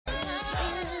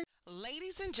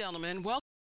and gentlemen, welcome.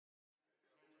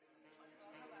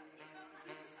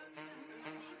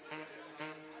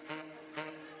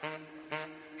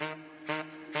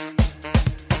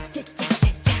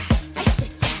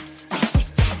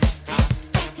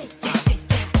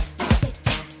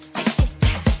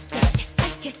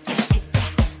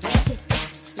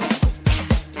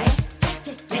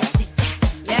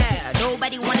 Yeah,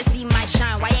 nobody wanna see my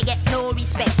shine. Why you get no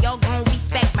respect? Y'all gon'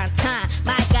 respect my time.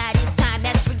 My God, it's time.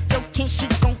 That's for your king. She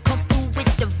gon' come through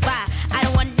with the vibe. I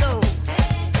don't want no.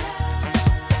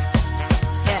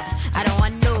 Yeah, I don't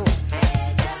want no.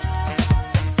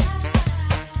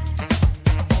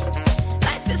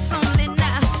 Life is only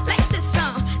now. Like this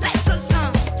song, life goes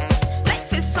on.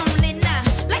 Life is only now.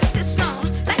 Like this song,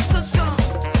 life goes on.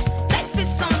 Life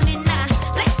is only now.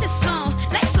 Like this song,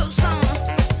 life goes on.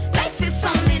 Life is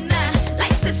only now.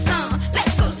 Like this song,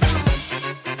 life goes on.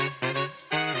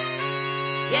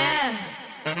 Yeah.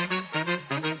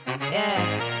 Yeah.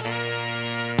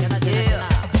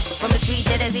 From the street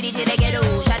to the city to the ghetto.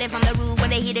 Shot it from the roof when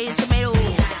they hear the instrumental.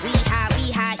 We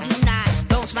hot, you not.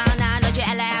 Don't smile now, no you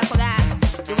LA, I forgot.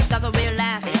 You was stuck in real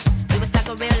life. You was stuck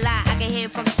in real life. I can hear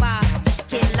it from far.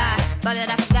 Kid lie, thought that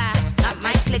I forgot. Not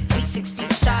my click, we 6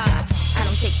 feet sharp. I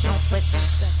don't take no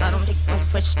frets. I don't take no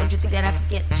frets. Don't you think that I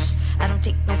forget? I don't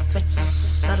take no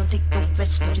frets. I don't take no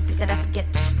frets. Don't you think that I forget?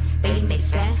 They make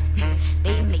sense.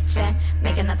 They make sense.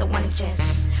 Make another one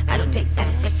chance. I don't take that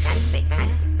frets. I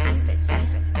take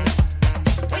that.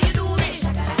 What you do me?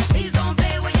 Please don't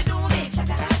play what you do me.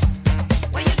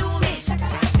 What you do me?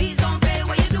 Please don't play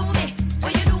what you do me.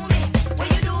 What you do me? What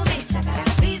you do me?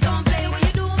 Please don't play what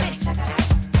you do me.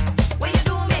 What you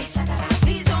do me?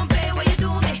 Please don't play what you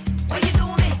do me. What you do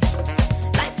me?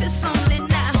 Life is only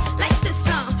now. Like this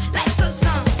song, life goes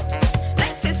on.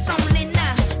 Life is only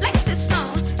now. Like this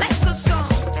song, life goes on.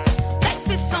 Life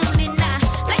is only now.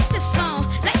 Like this song,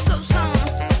 life goes on.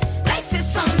 Life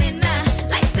is only now.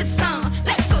 Like this song,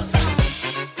 life goes on.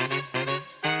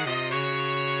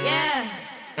 Yeah.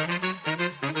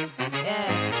 Yeah.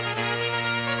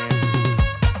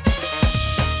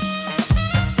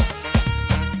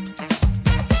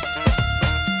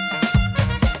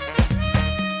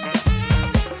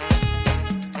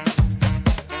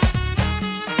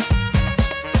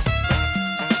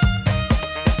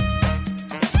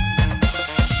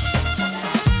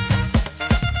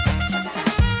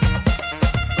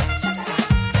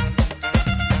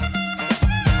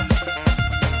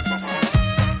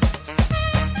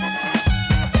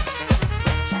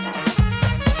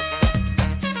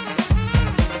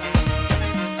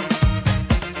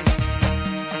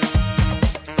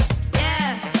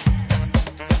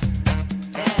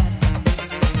 Yeah.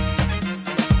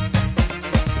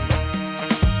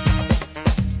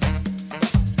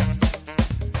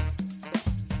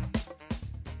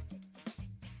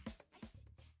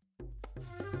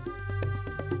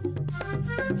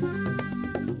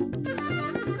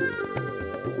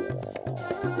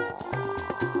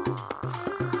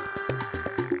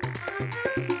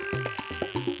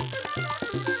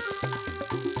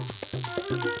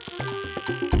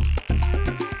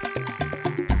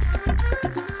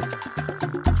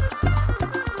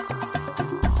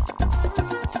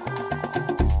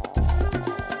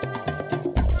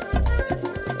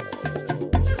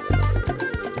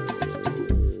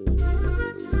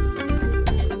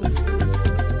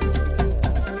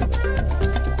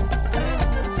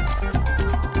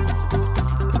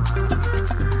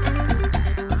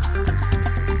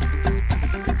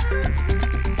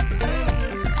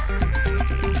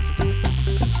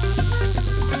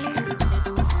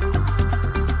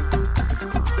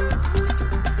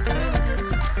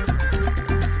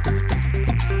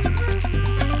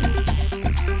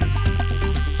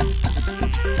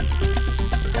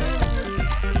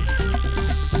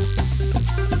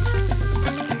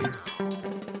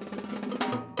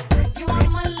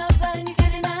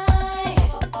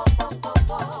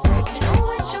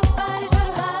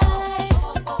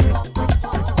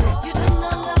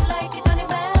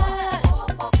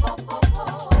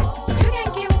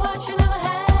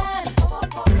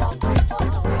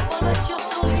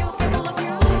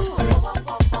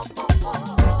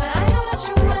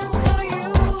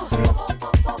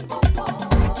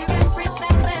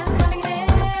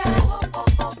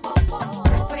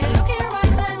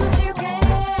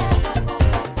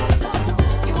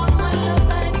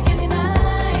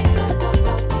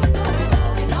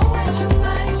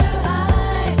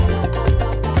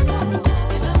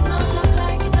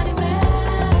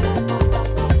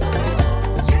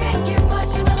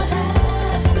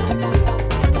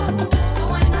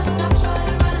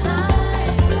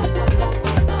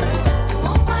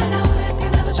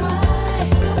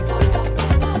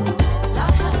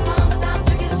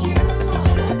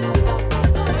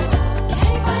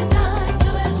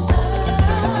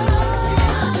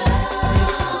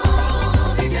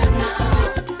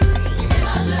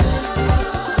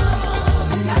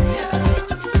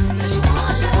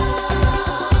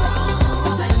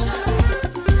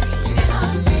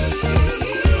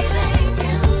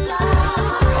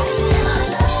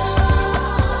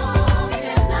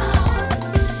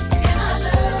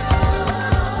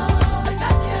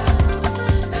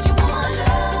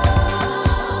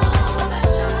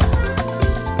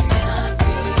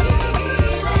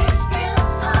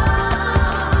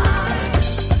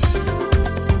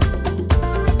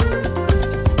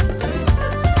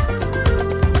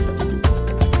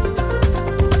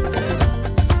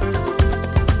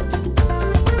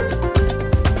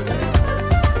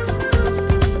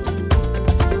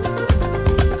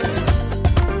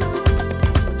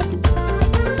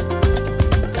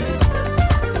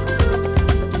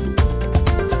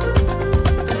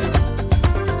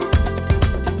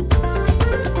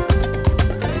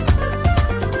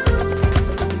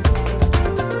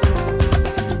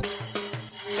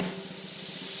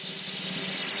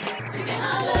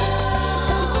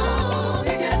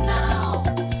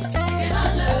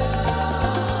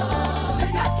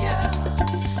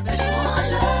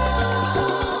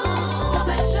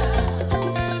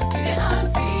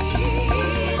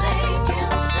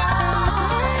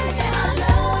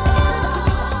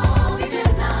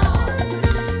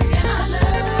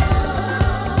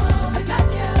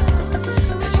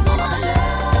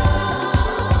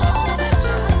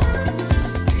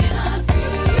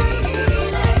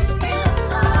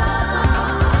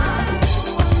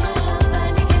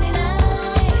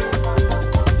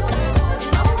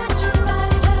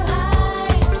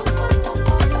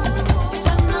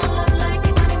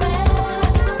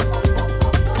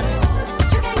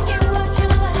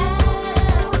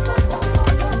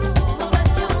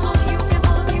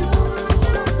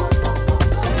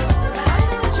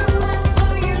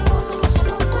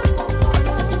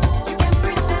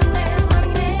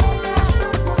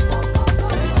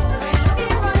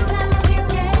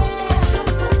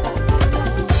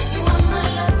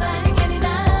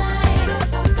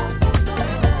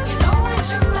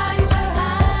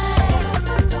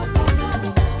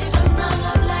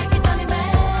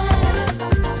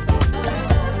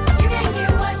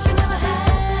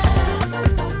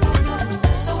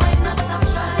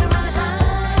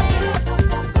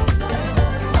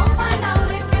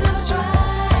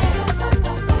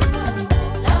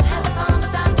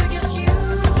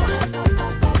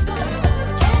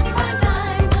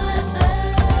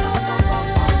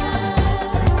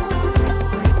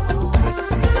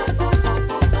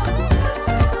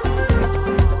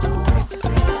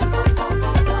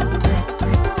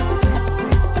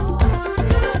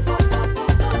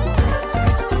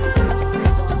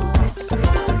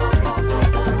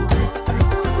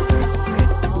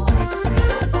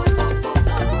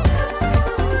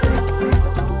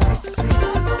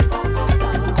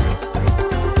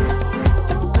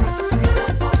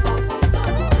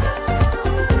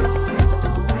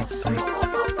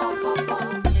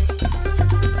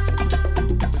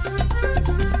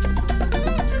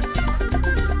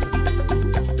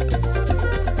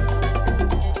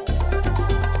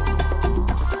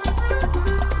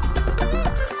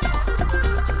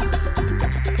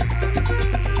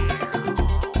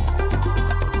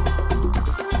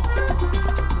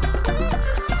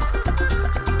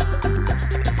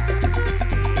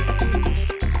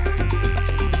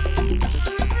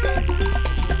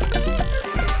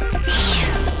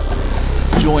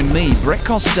 join me, Brett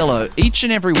Costello, each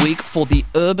and every week for the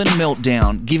Urban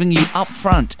Meltdown, giving you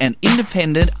upfront and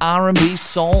independent R&B,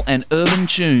 soul and urban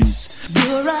tunes.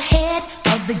 You're ahead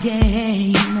of the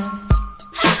game.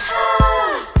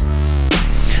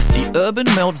 The Urban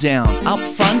Meltdown,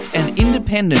 upfront and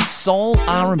independent soul,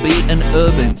 R&B and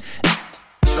urban.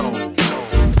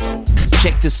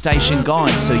 Check the station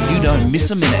guide so you don't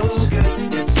miss a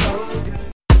minute.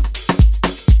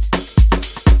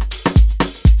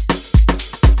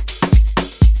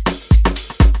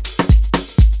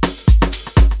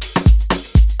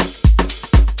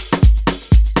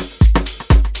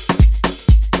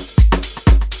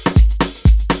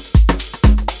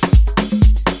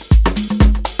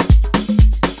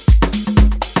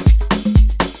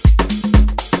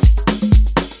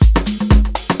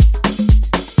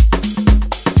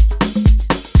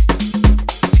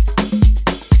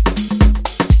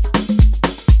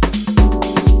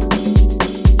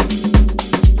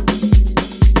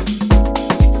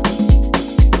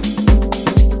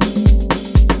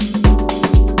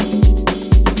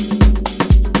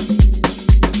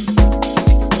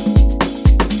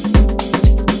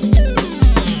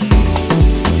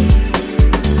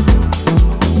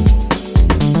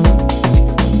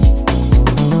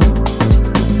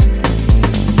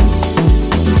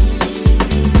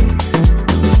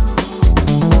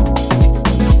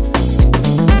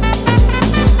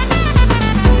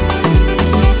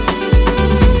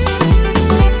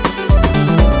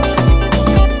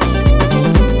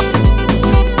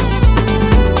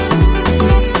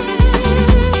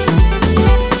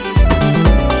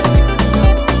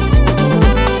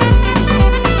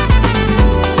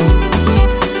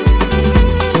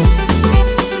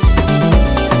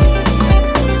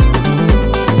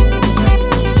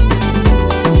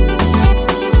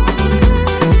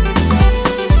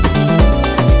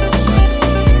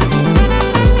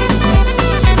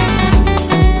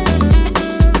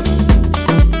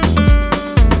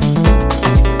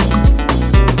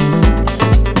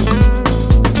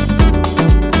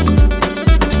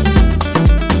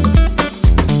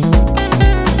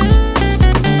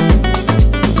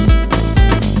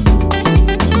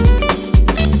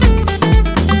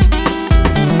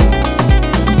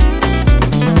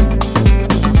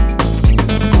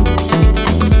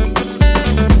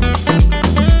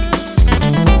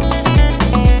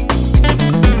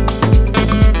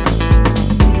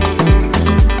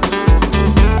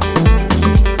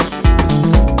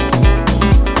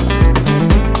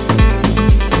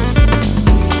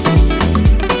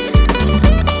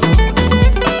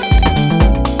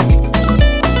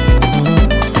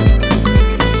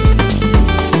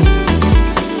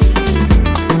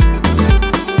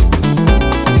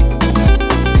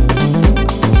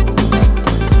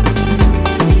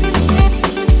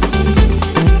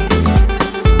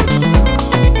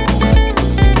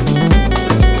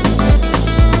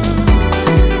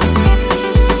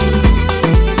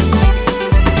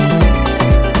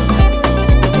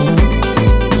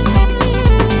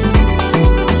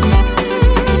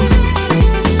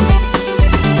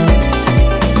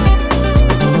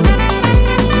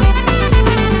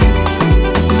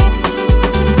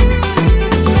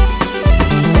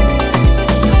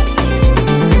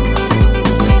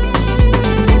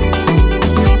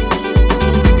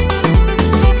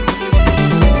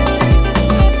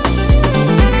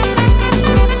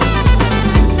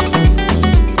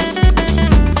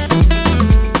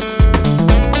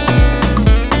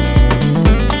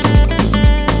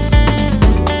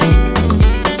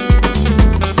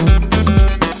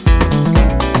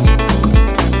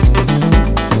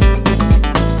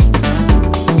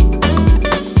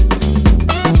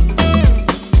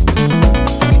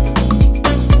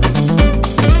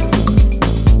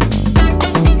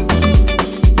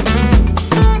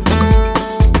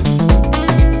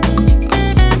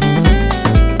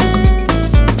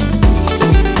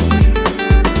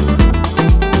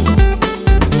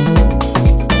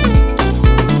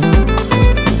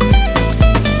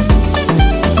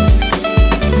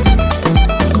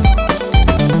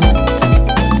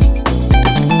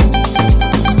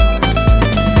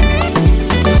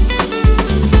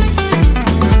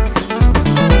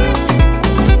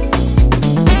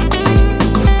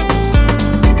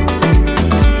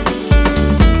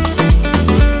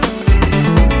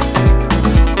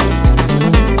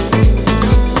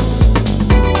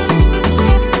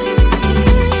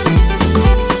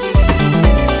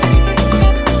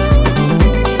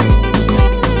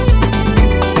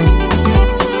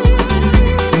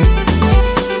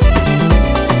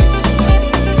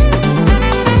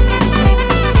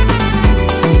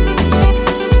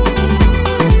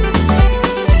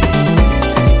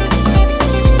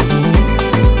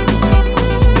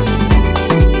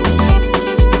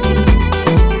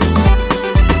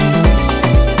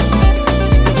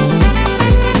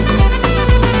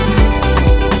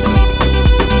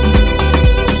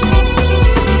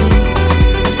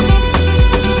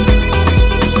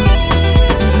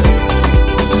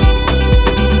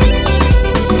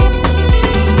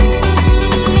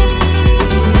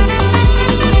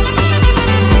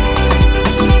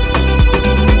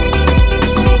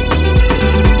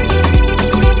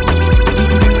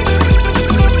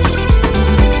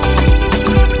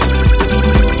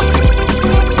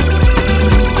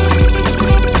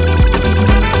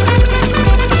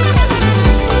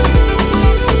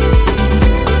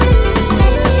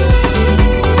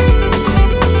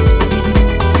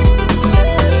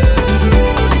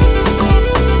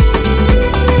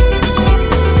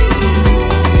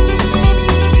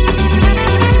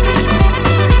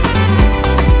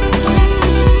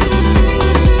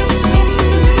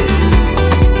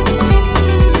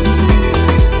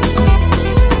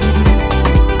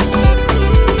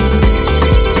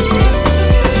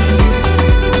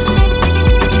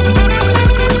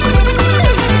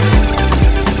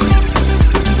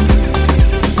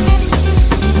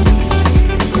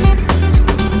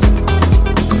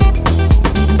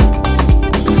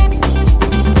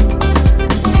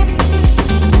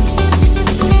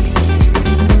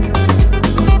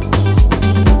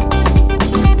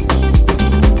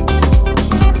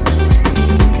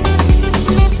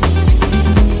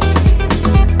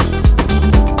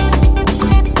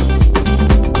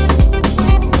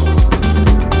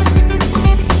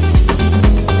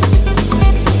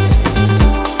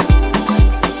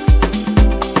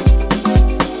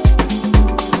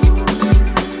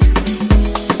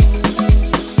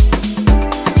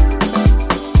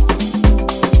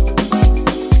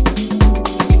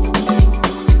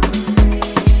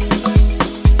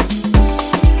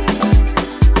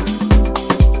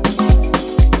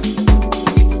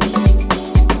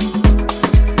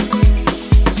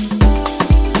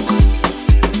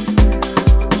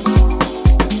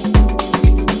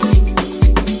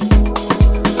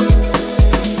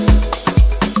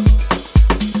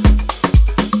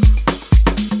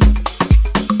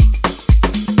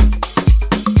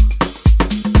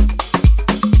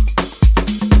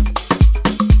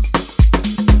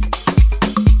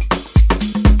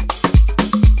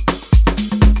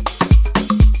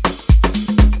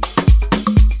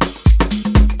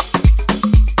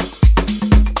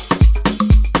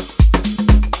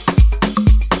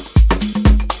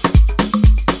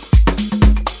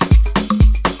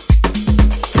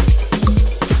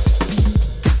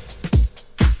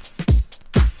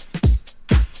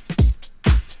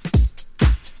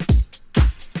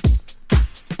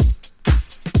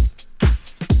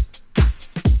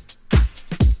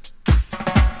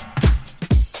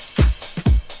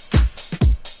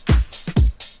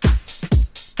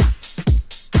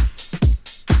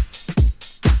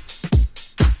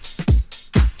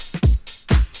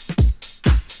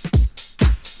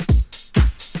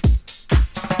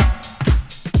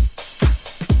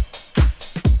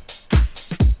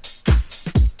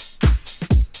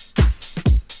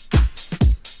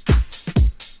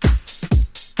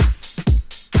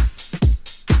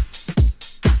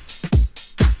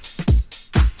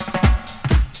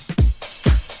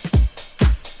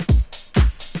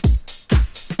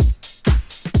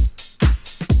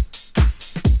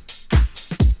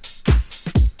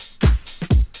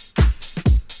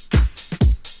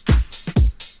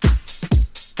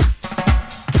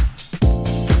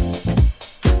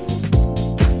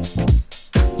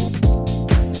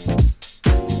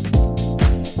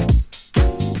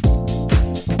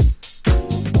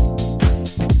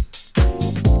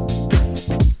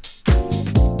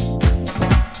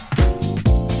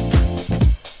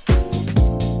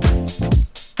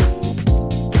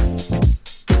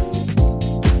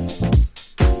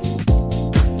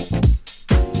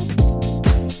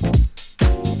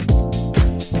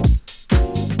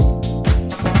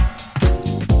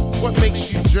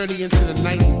 journey into the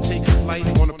night and take flight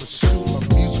on a pursuit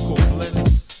of musical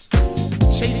bliss.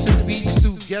 Chasing beats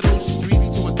through ghetto streets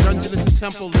to a dungeonous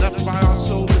temple left by our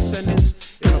soul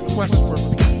descendants in a quest for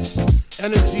peace,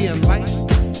 energy, and light.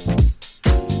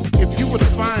 If you were to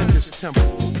find this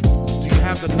temple, do you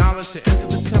have the knowledge to enter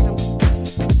the temple?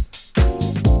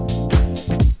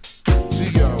 Do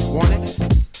you want it?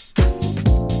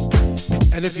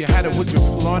 And if you had it, would you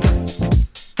flaunt it?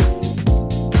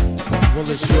 Well,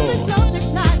 it's yours.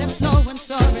 Ignite and flow and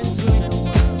soar into your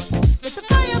world. Let the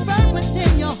fire burn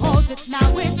within you, hold it,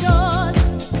 now it's yours.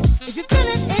 If you feel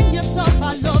it in your soul,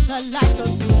 follow the light, go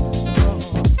through the storm.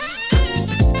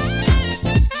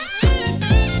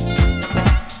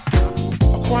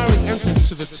 Acquiring entrance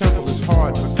to the temple is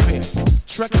hard but fair.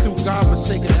 Trek through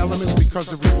God-forsaken elements because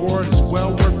the reward is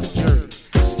well worth the journey.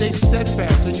 Stay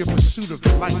steadfast in your pursuit of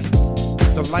the light.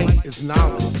 The light is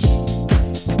knowledge.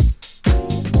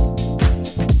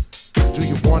 Do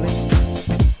you want it?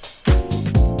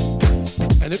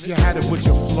 And if you had it, would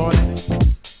you flaunt it?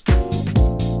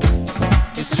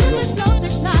 It's yours.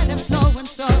 Ignite and flow and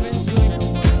soar into your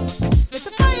world. Let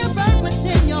the fire burn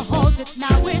within you, hold it,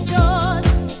 now it's yours.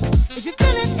 If you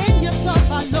feel it in your soul,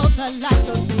 follow the light,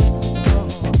 go through the storm.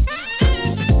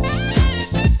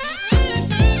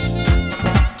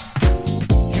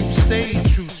 You've stayed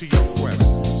true to your quest,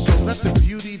 so let the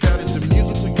beauty that is the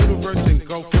musical universe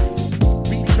engulf you.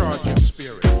 Recharge your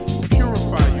spirit,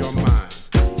 purify your mind,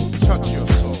 touch your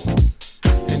soul,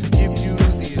 and give you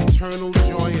the eternal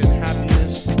joy and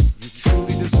happiness you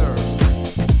truly deserve.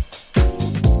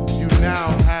 You now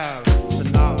have the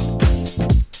knowledge.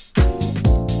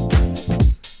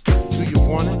 Do you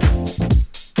want it?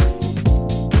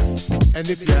 And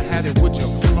if you had it, would you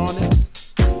flaunt it?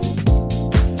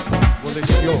 Well,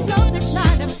 it's yours.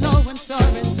 Ignite and flow and soar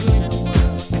into your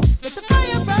world. Let the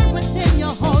fire burn within you,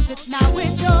 hold it, now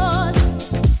it's yours.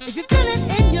 If you feel it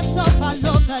in your soul,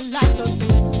 follow the light, go through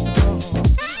the storm.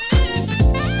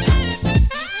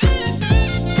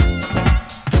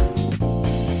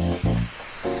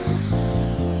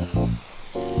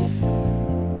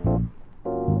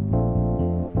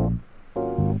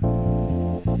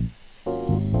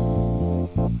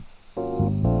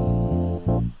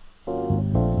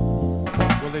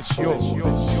 Well, it's yours.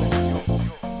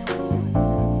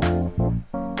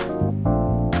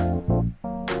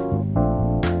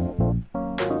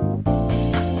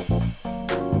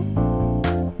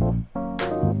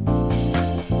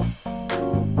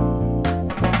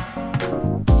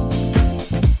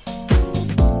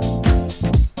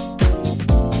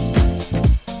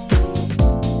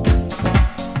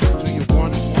 Do you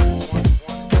want it?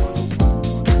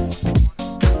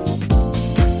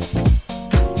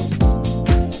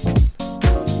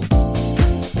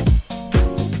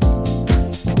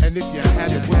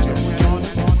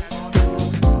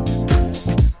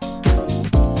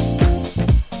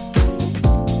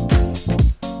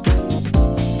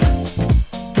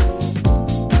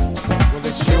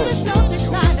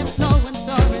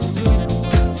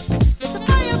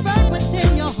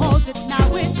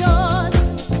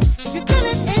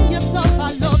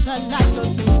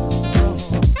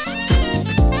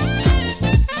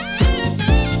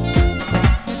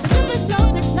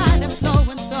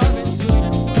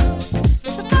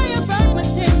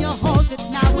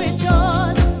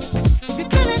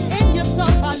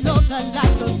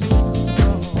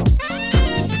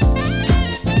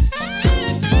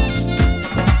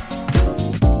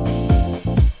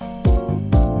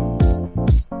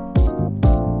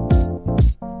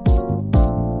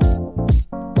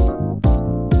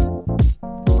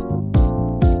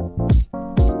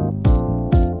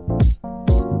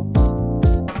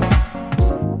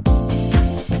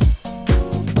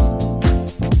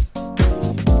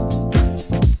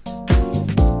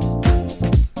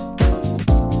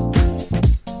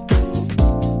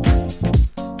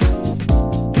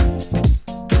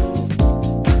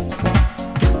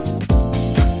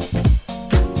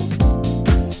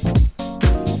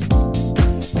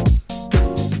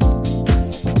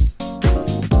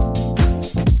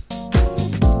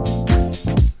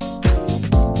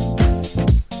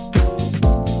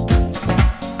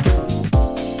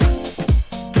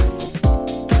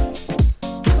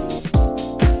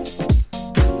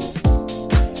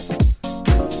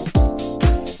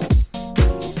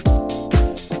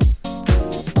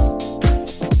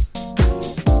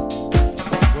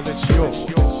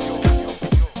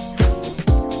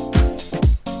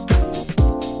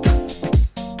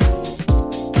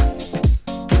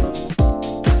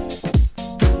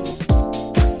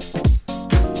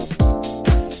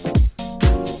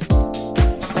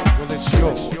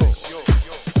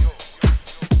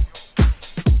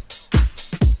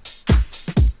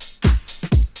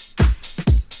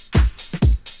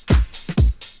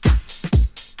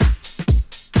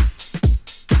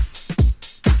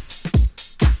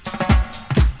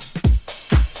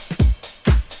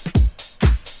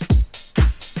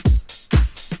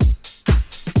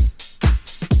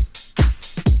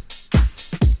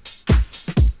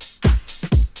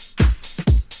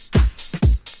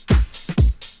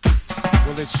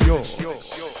 it's yours.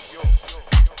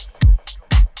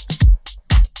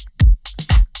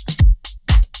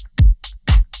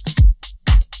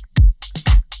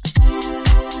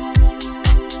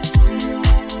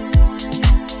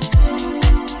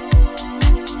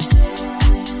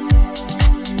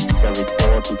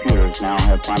 Computers now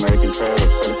have primary control of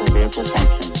critical vehicle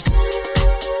functions.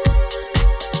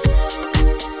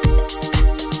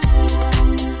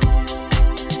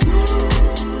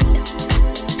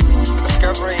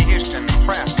 Discovery Houston,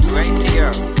 press to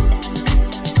ATO.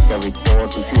 Discovery 4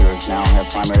 computers now have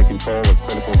primary control of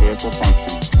critical vehicle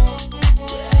functions.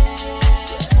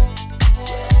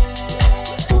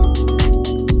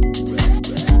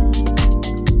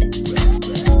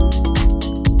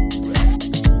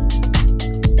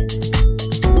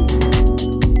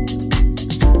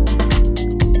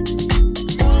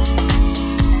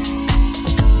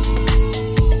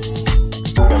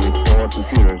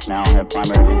 Now have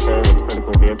primary control of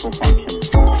critical vehicle functions.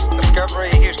 Discovery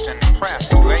Houston, press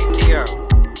to ATO.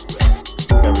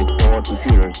 Discovery 4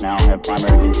 computers now have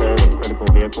primary control of critical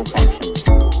vehicle functions.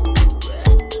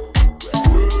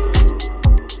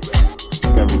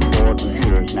 Discovery 4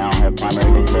 computers now have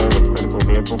primary control of critical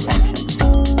vehicle functions.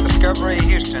 Discovery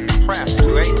Houston, press to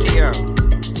ATO.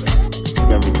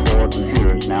 Discovery 4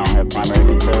 computers now have primary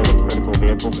control of critical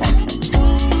vehicle functions.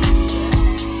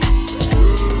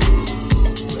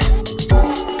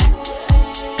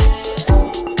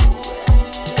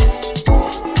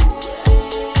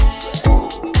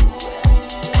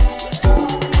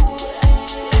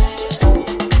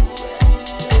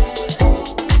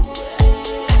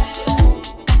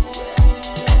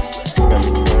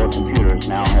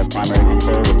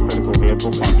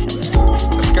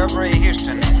 Discovery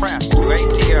Houston, press to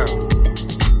ATO.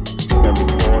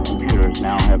 Discovery 4 computers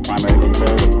now have primary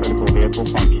control of critical vehicle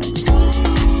functions.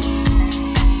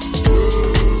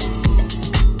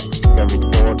 Discovery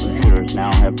 4 computers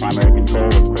now have primary control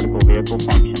of critical vehicle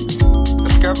functions.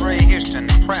 Discovery Houston,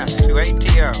 press to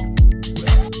ATO.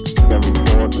 Discovery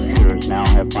 4 computers now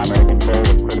have primary control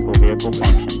of critical vehicle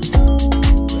functions.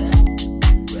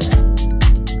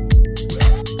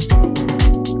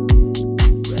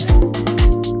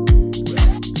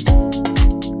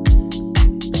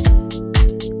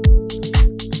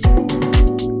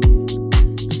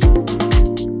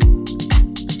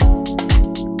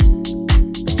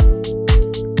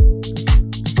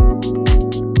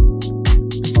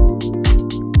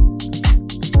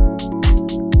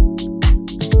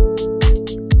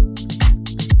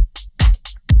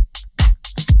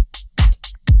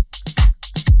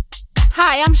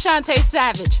 Hi, I'm Shantae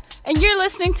Savage, and you're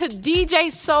listening to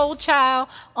DJ Soul Child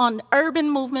on Urban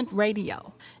Movement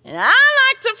Radio. And I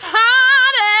like to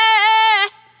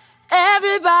party,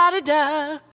 everybody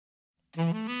does.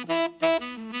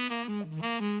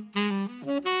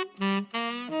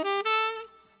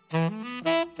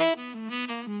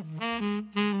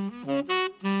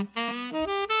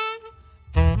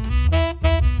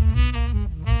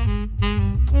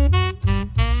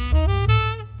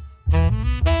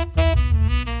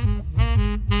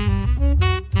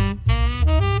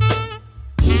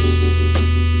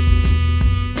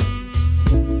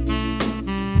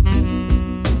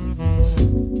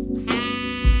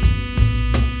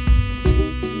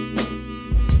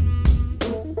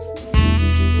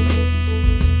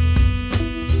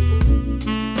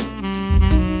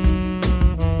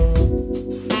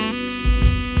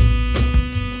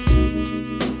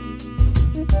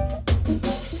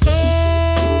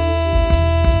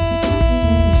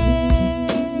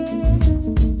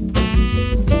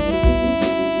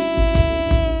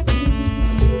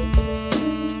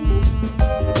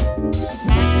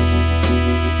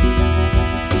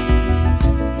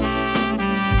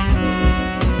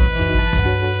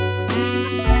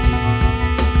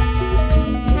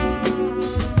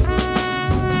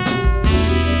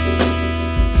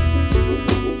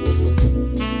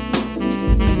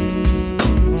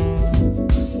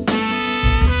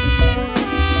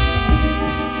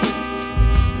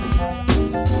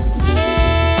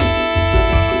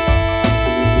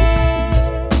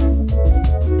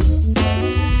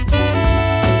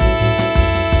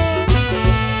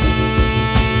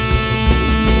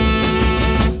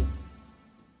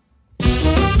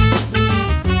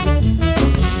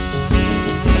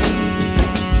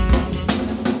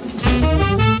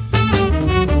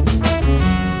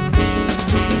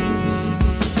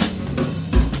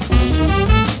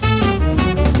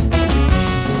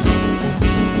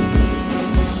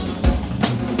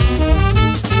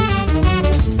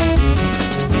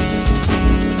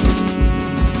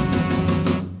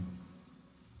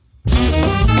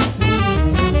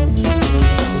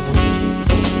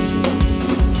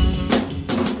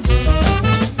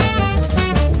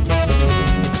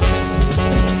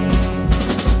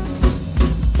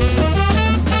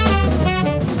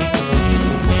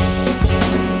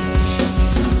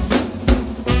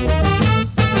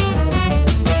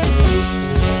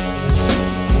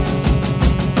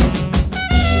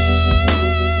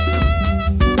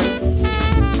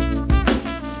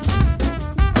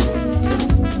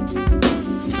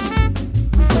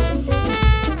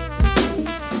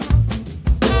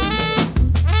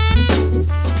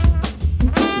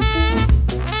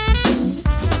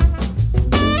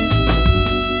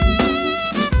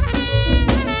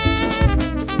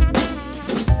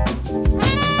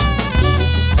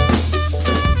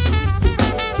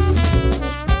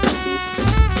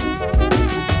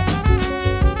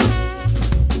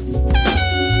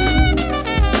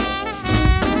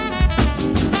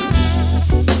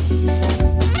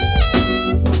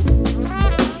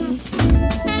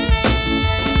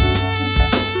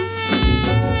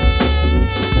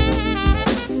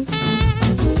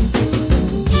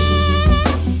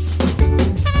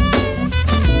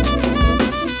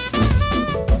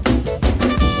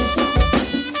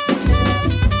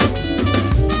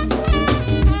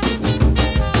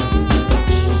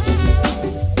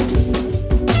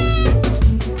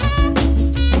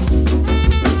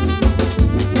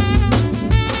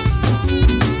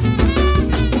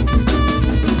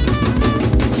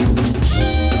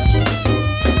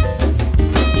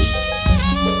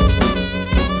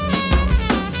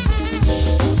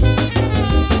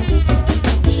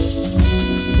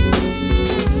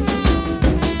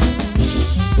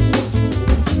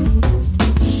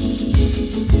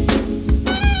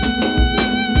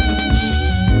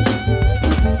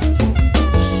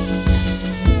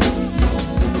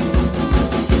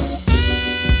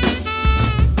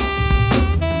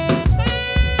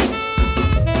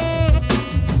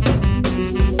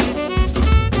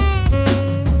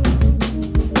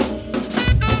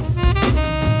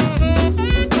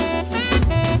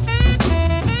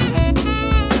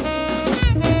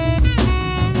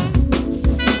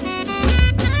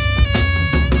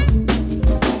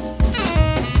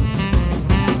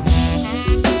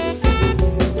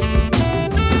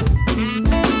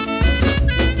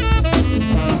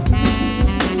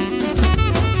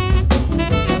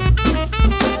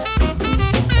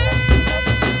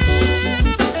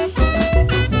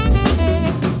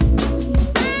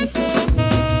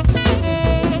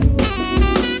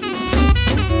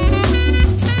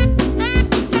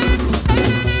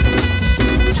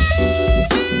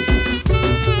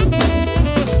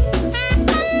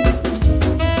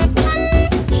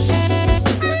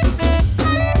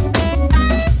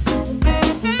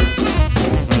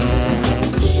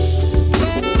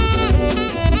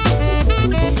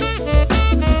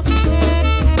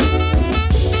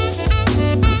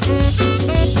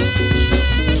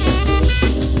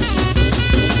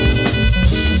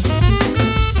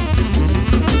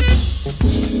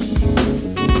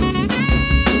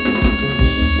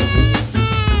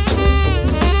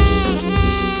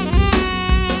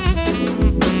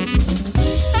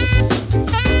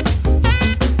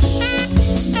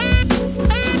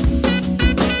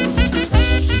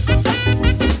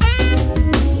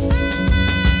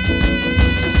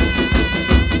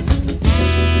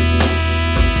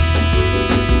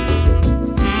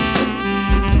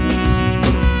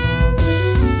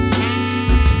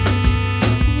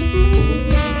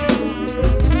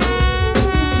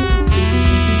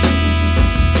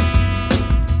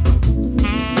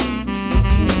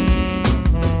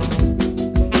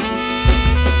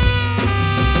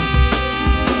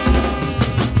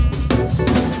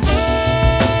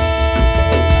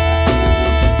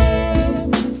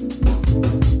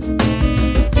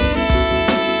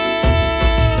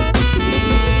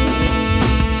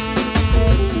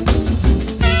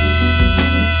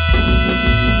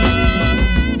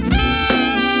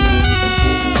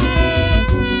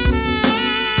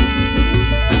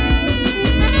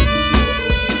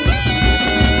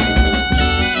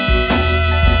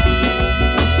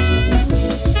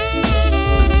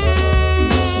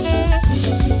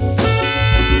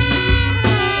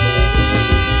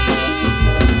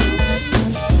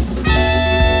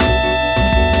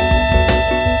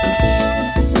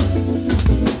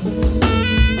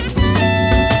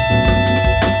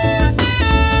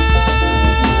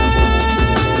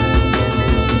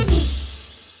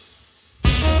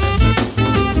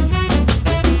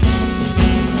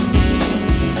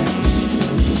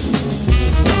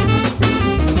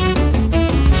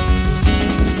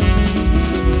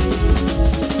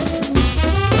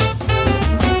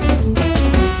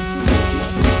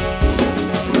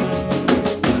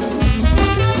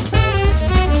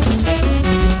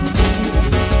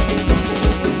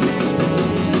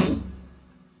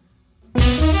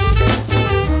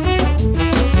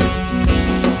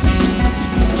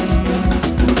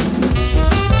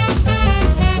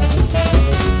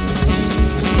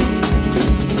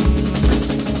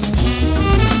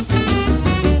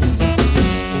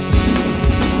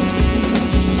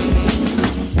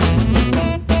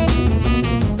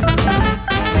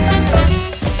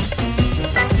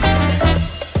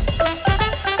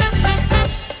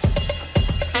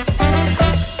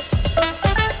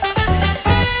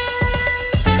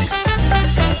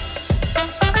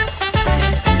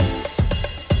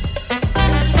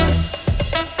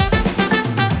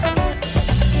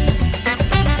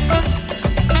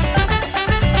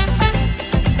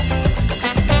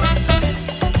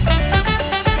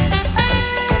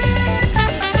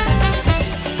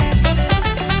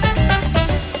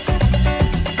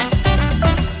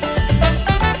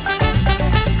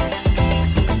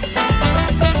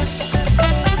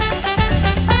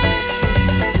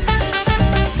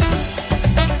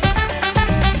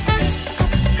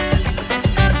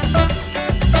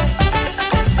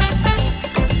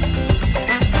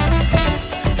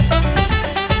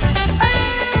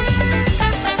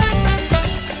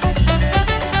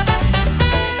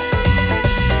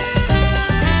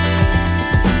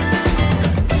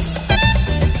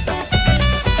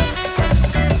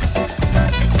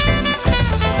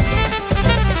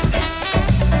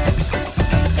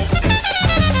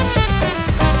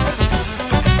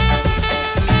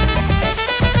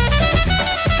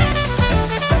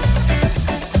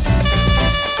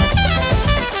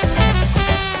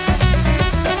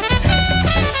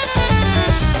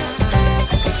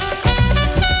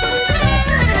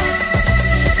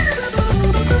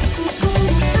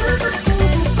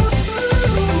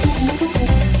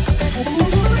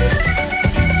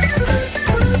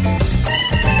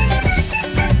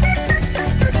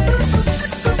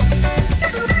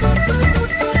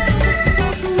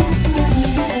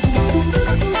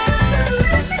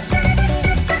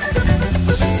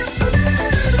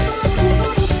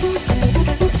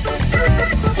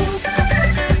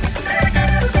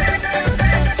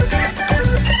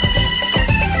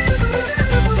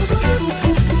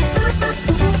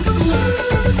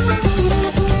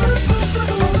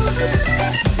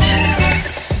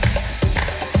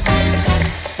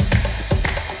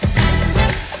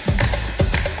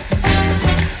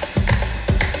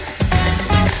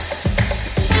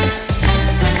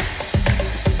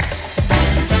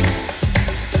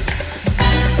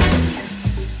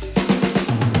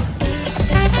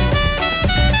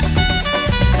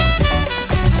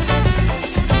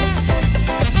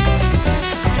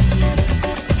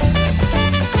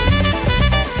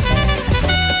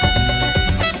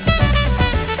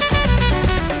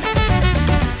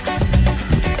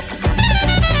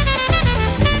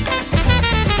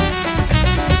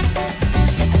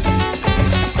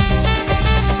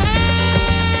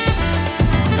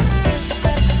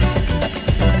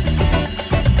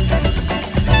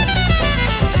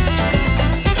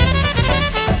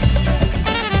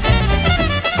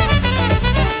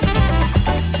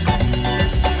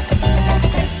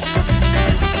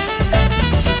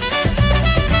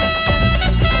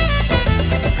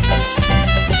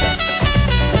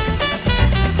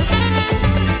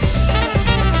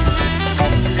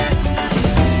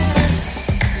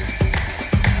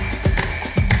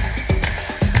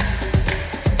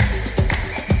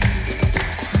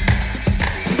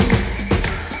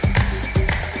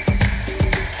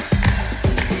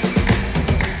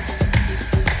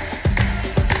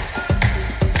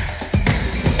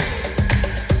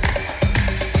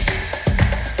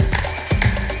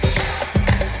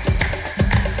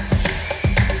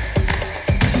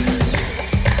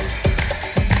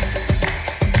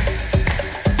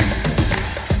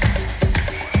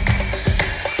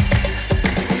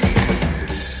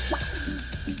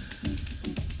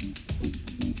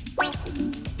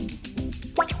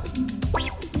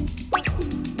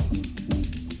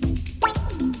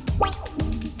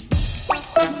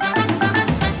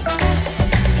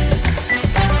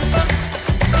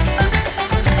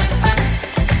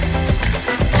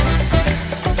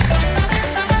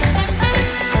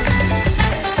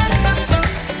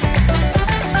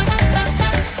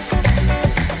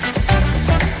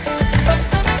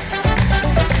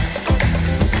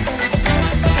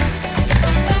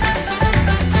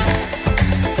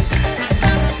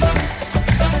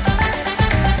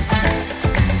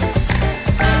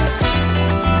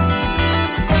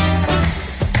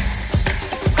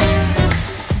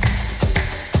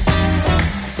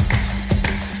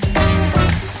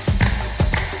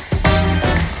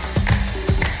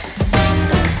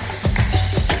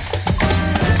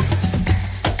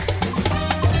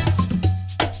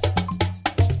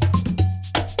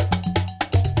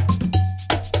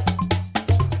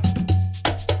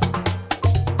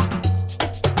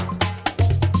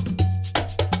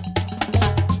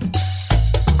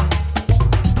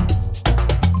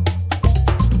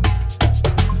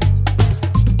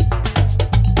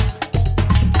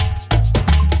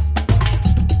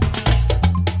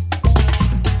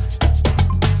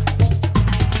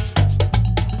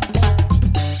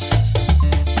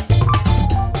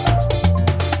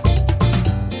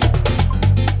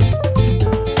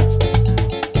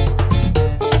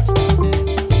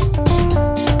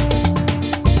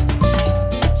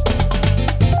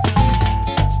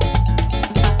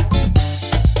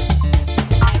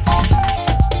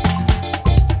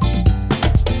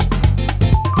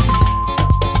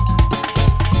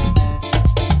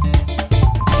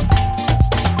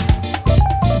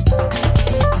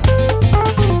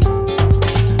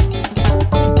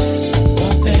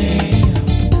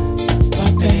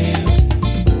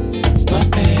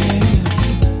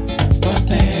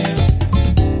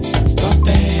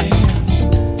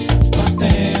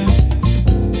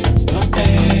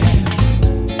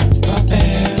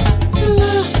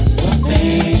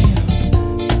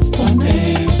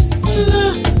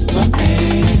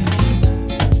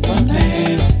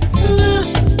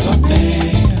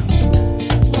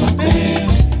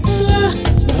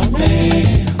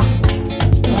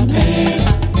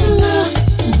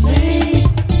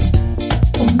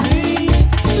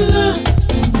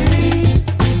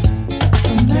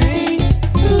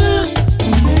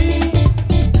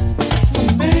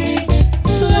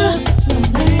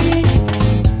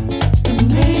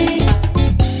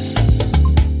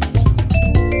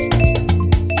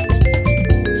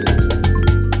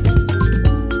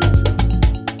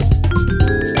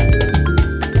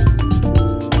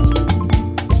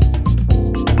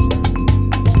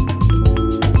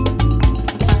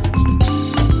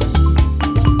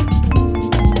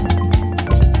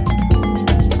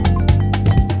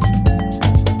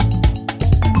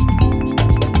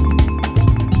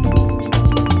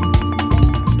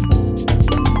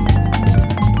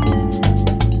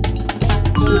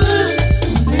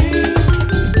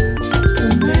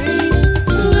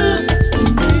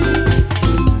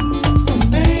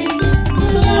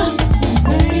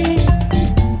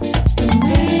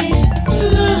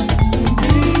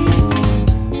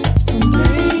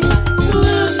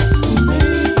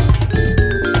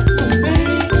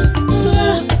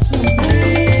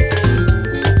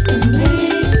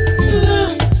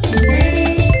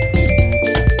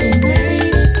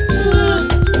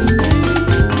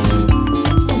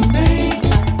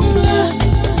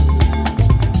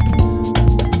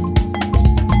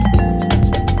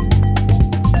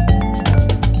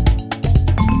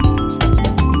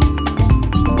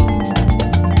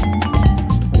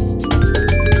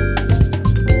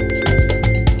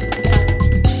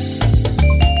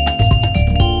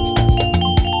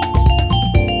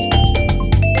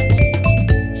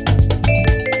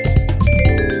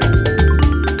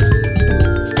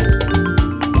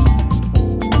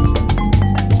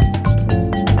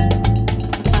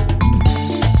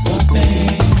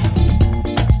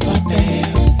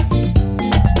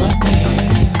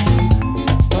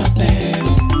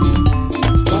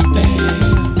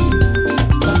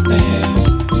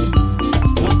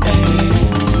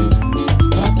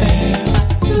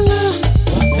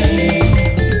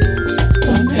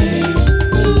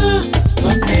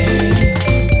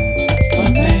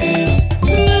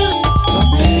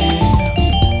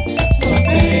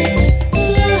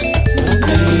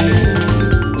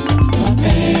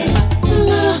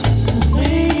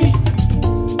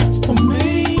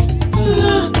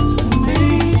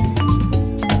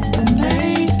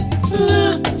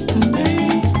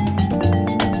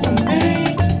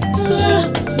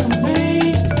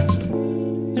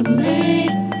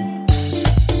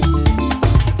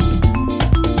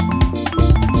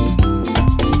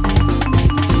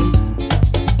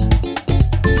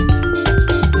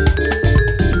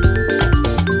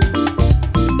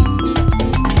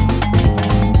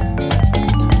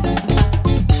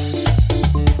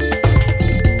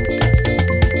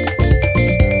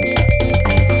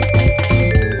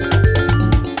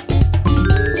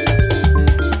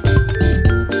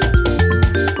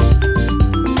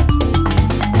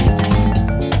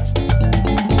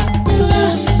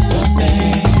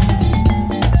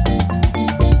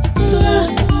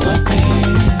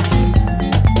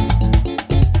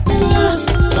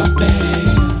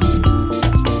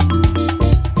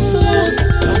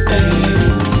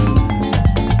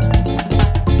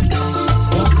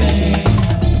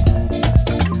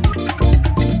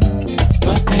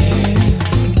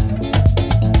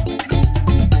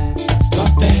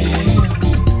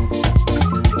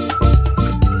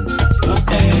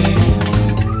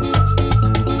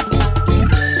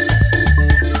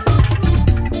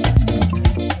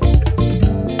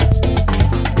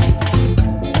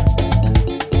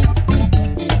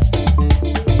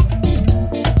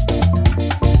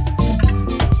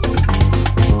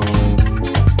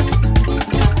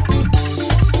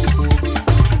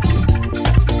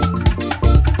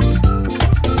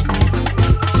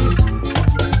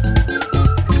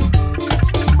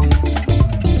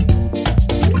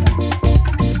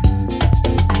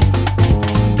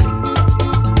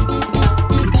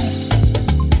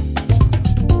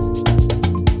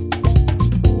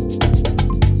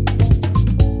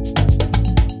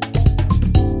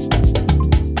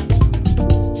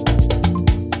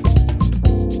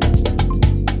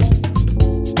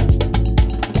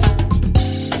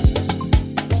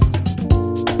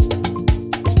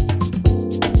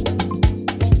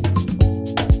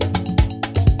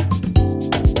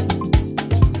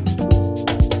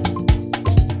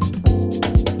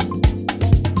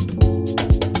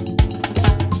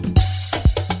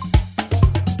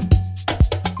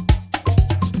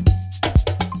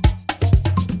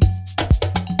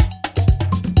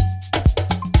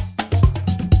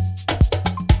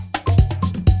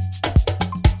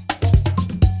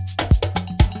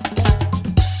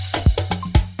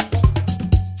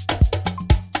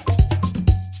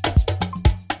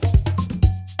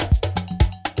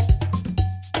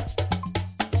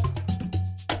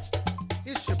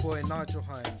 boy Nigel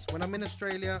Hines. When I'm in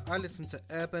Australia, I listen to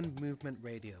Urban Movement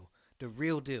Radio, the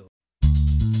real deal.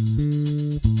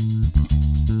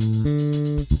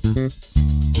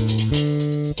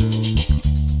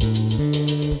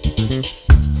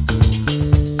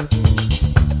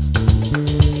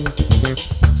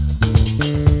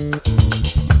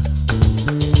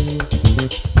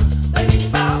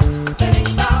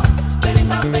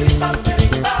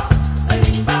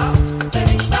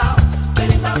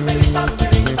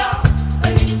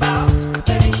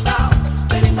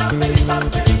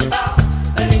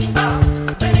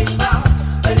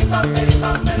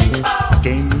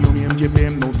 Quem me ou mesmo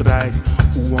mesmo não trai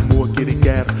o amor que ele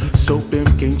quer. Sou bem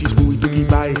quem diz muito que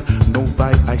vai. Não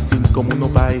vai assim como não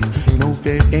vai. Não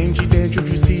vê em de dentro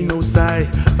de si não sai.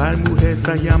 Vai morrer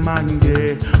sem amar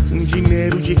ninguém.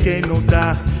 Dinheiro de quem não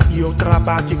dá e o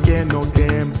trabalho de quem não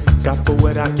tem.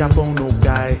 Capoeira que a bom não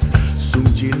cai. Sum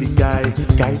de ligai,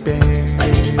 cai bem.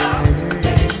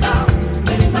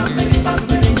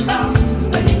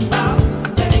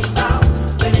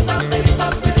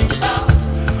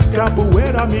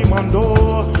 Capoeira me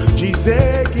mandou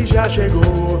dizer que já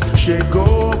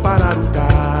chegou para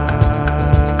lutar.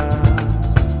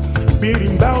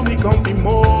 Birimbau me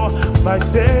confirmou, vai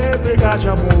ser briga de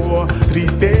amor,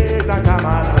 tristeza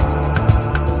camarada.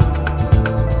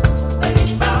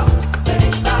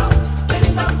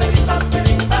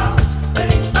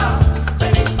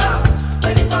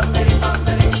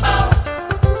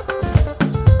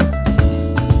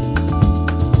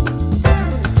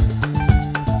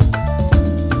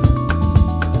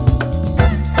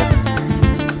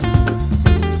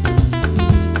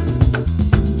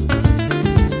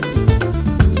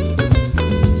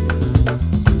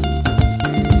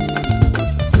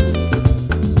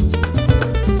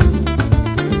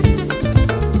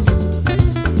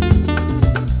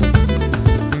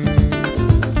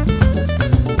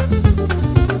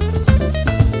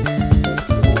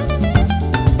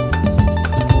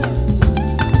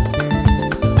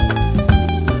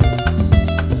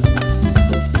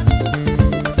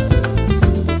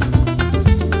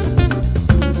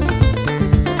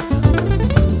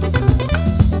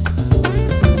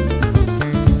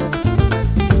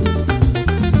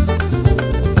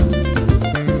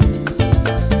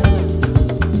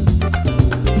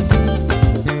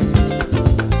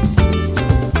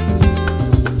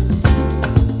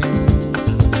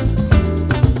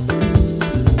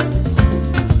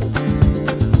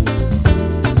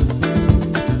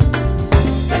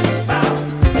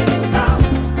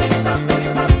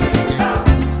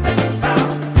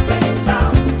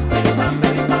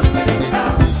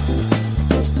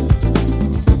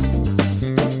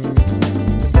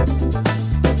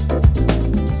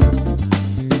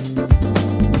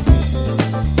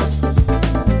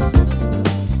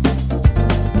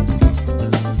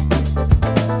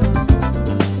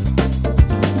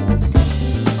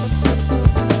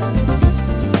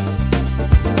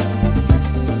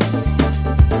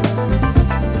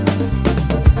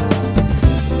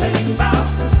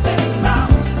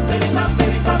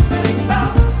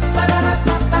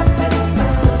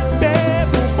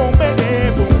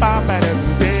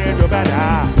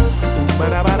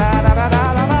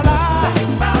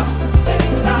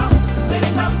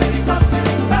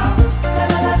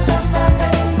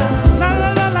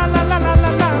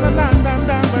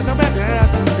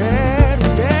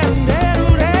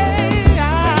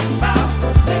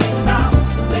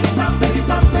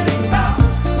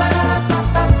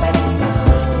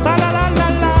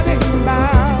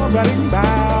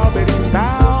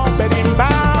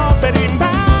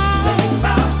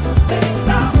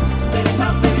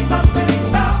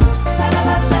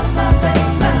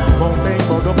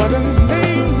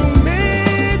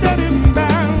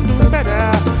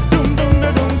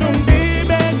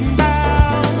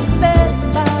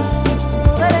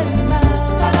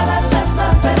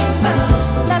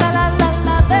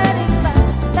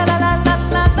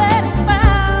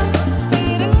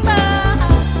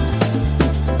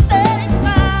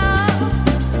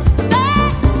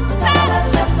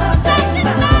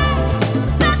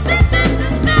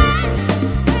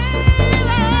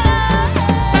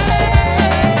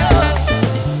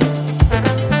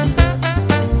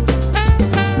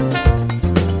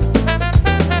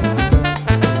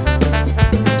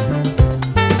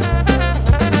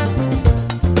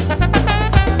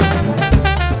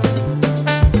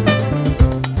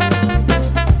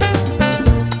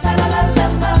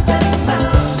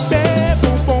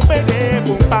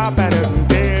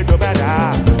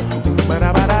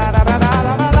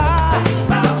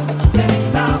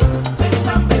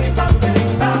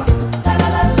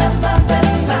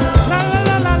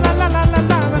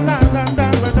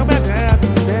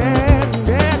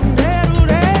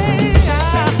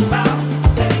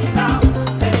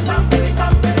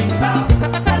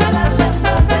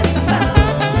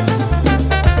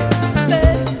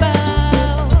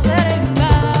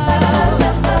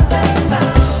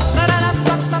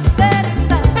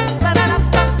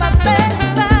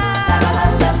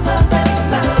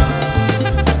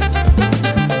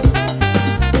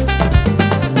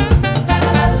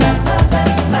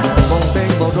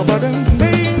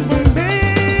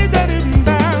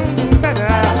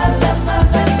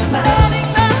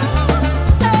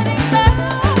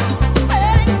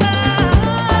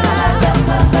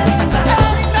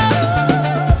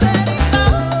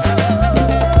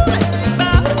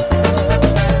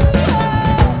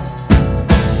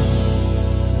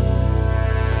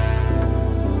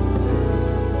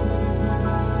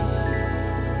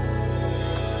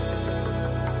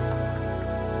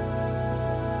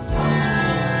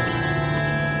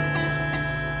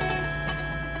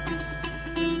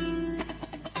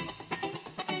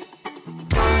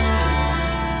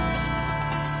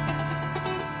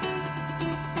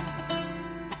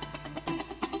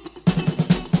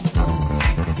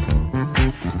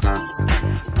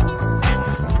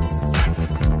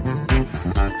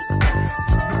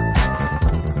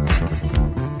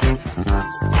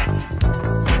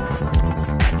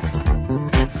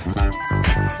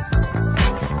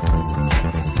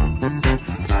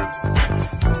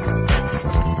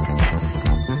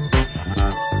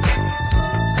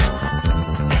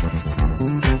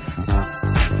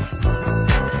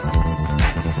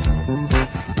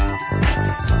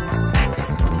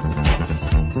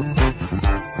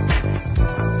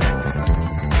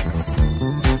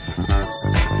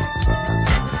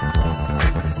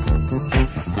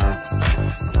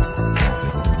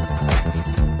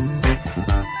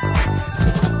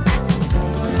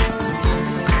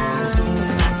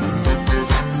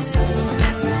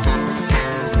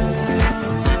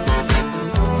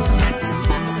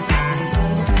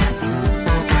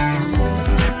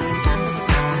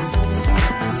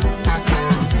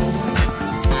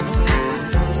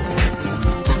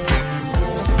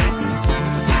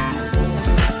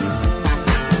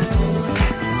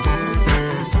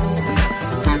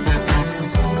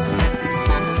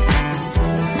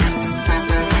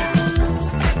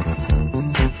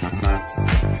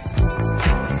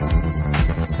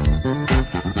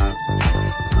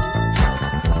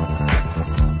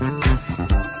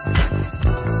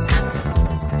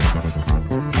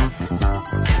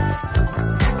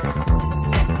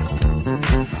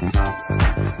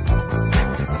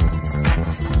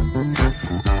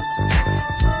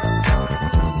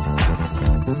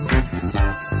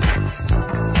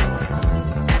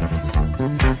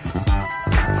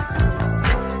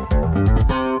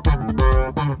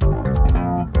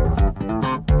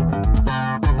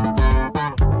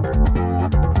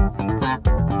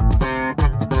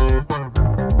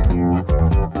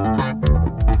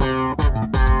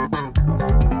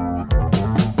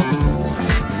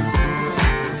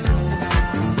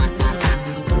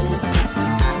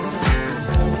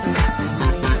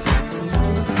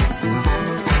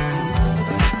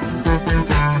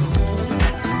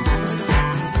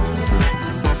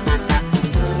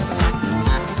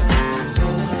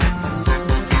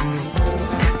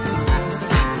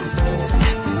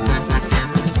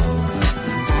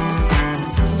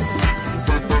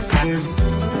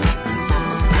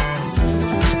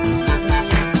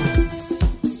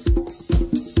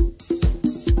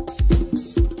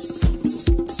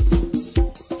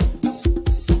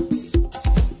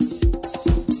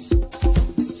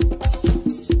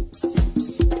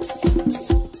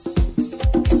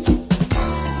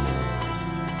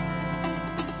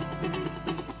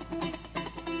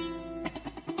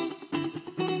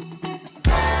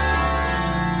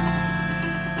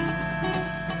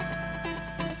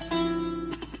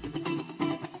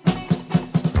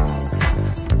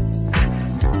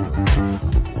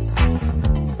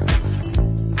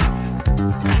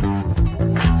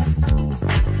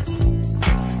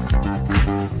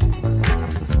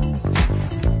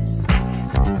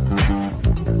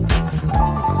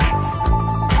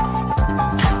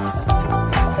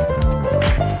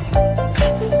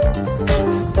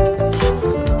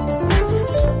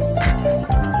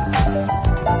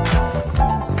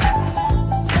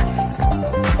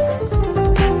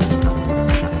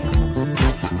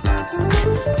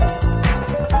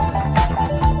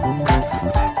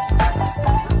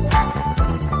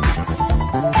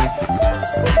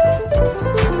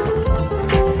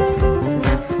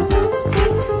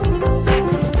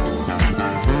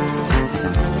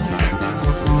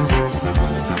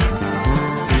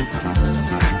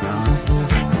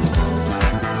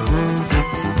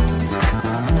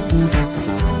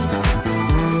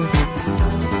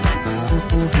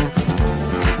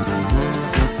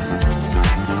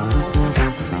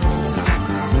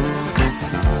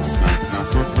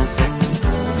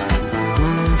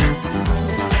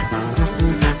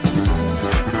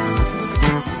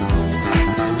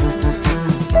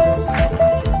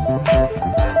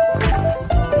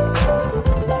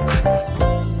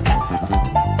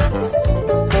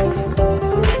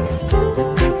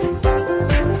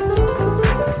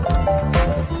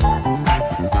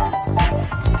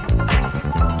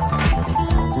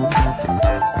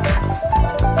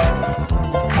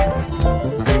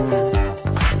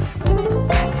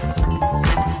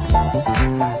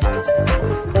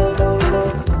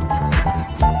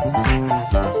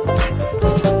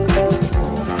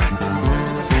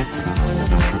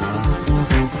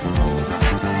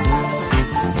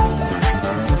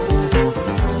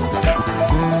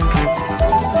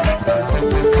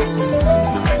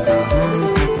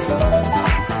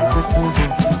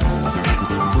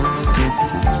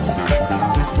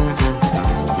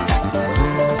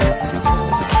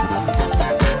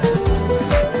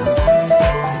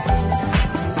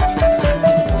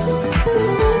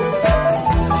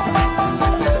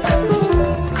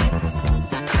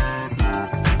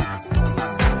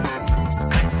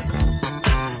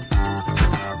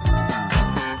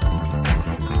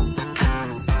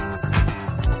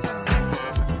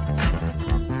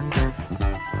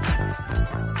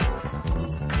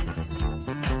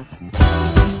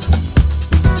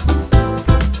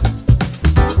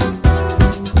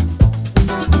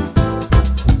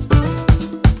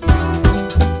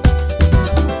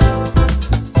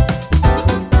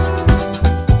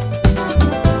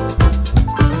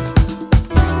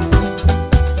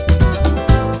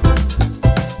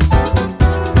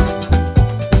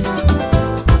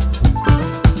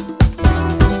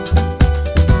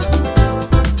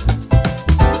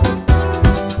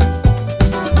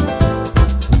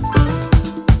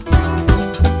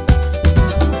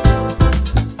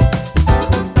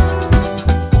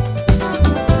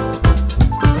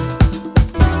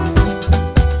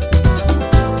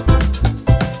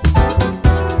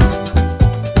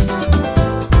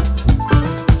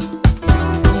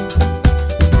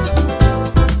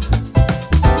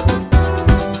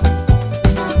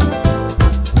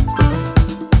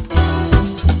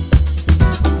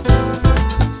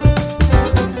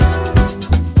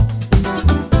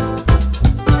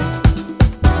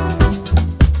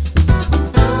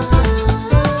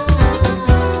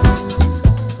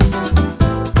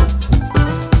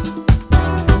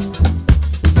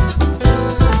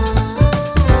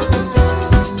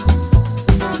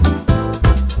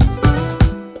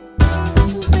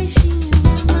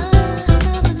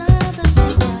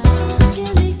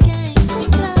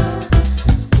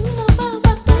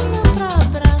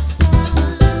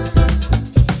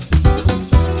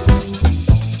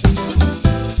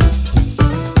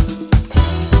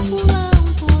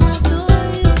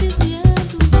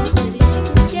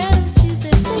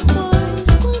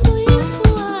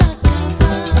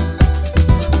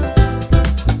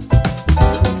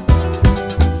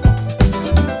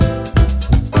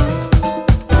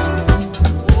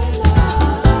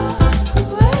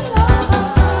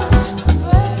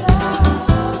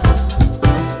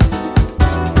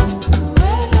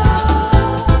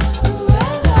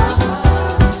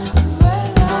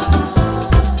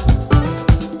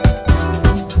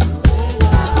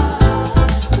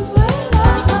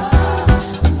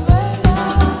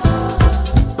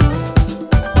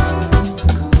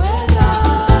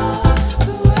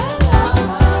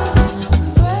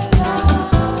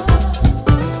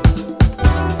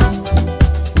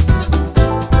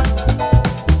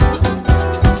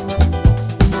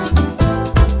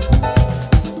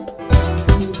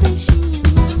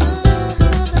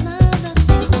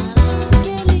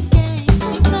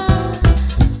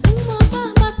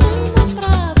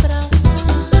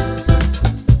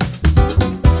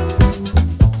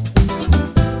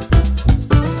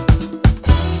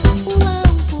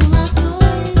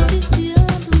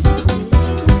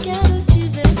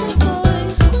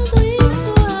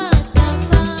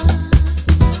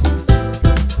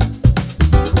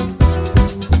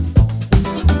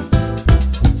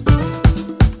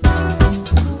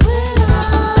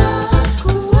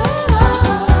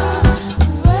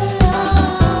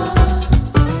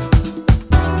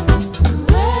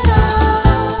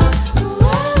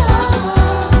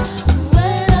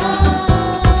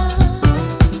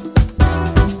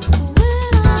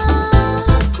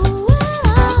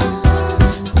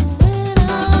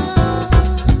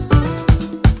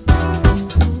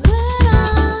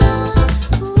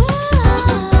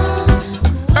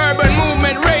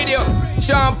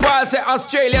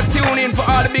 Australia, tune in for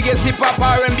all the biggest hip hop,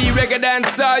 R&B, reggae,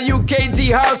 dancehall,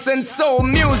 UKG, house and soul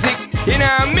music. You know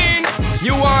what I mean?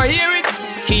 You want to hear it?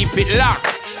 Keep it locked.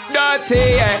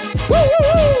 Dirty, yeah. Woo,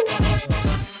 woo, woo.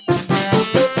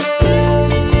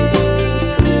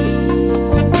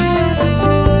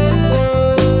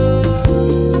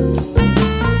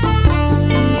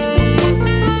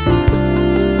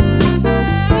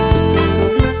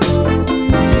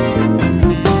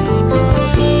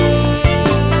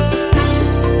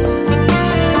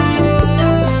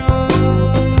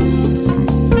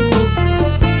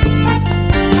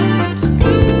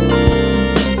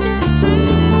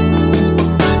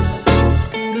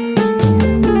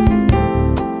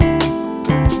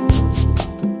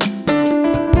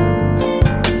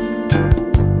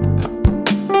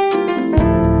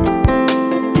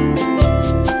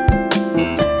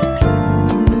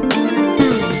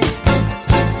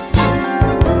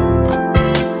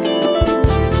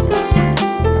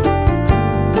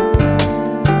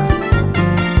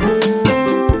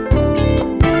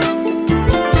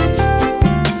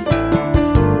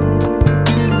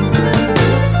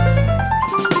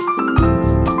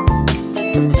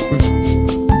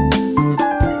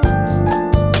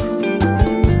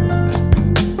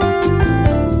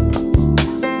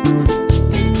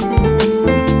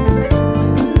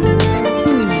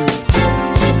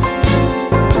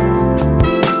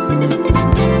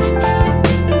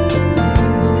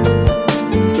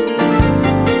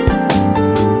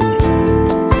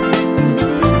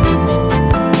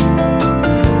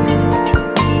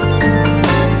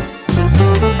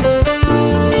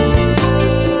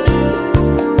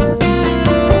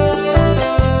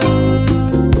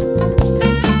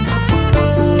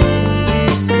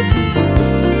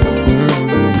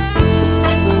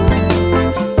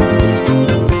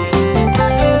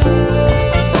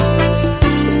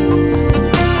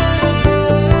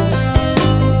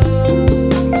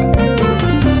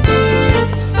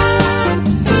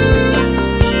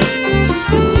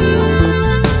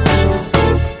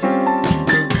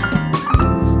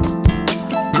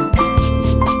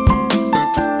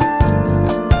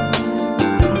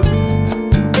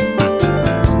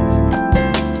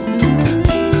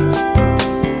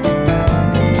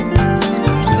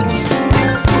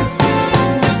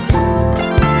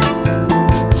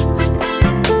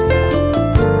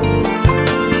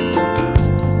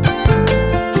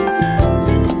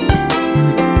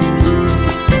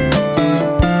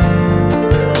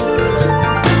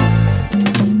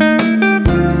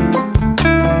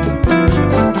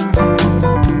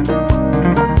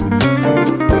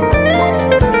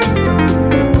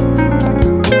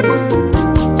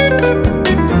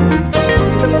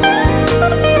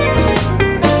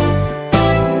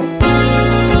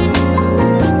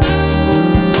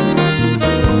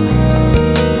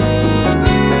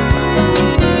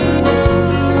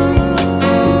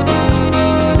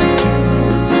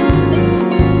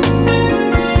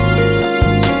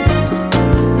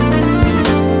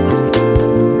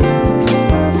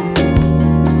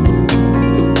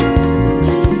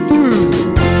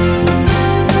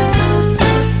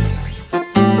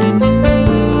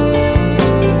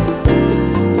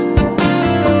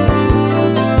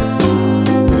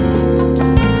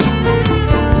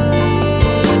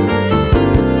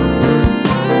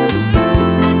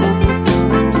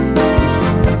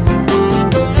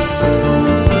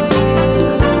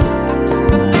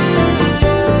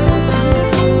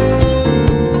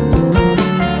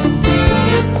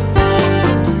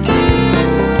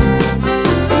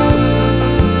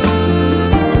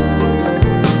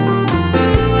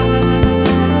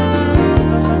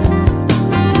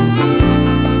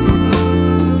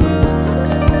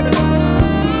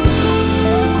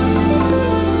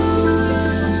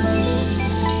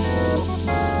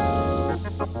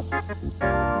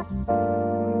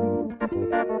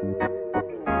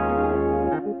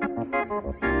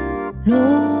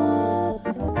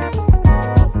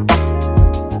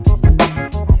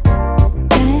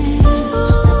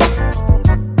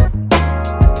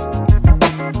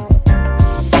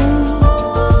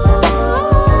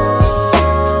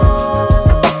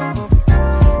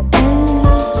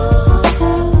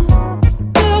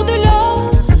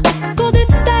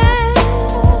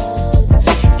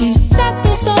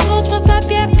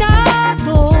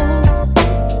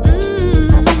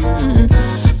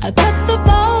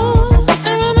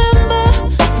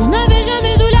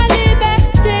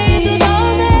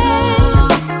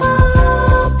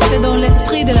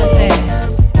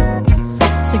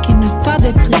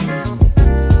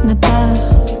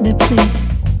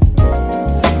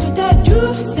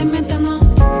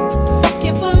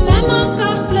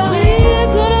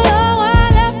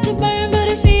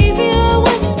 Easier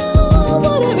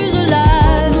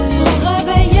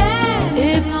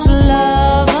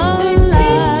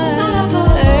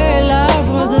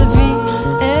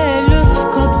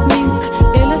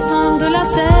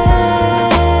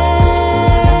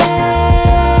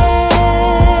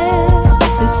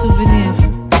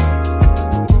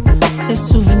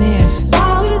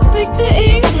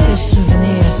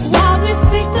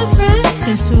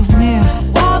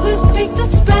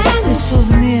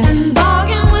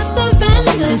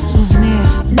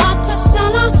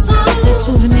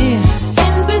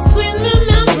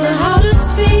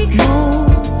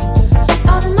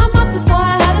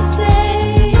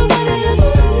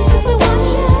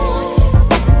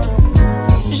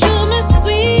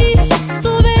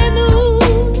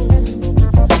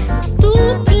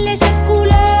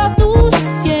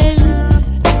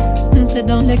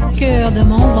cœur de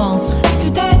mon ventre.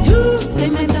 Tout est doux, c'est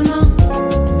maintenant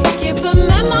qui peut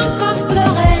même encore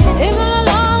pleurer. Et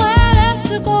voilà, elle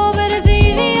left go, but it's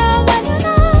easier when you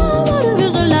know what it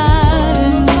is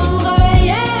alive. Nous sommes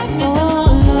réveillés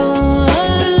maintenant.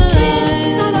 Le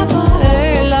kiss à la porte.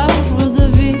 Et l'arbre de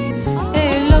vie,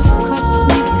 et l'œuf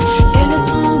cosmique, et le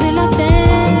son de la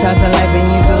terre. Sometimes in life when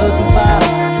you go too far,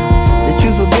 the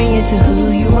truth will bring you to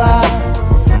who you are.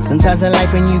 Sometimes in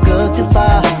life when you go too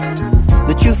far,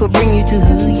 the truth will bring you to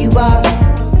who you are.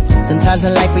 Sometimes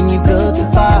in life when you go too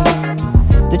far,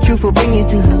 the truth will bring you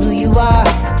to who you are.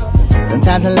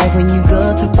 Sometimes in life when you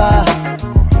go too far,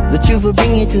 the truth will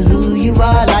bring you to who you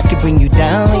are. Life could bring you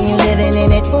down when you're living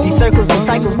in it. These circles and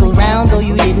cycles go round though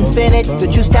you didn't spin it. The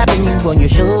truth tapping you on your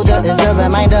shoulder is a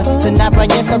reminder to not run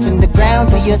yourself in the ground,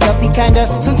 to yourself be kinder.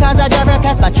 Sometimes I drive right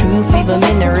past my truth, leave them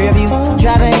in the rear view,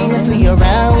 driving aimlessly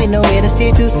around with nowhere to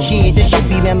steer to. Shit, this should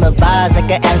be memorized like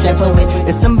an abstract poet.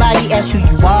 If somebody asks who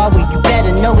you are, well you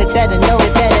better know it, better know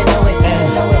it, better know it, better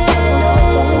know it.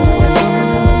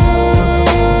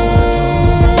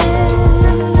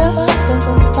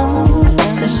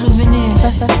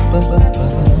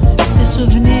 Ces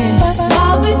souvenirs.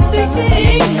 While we speak the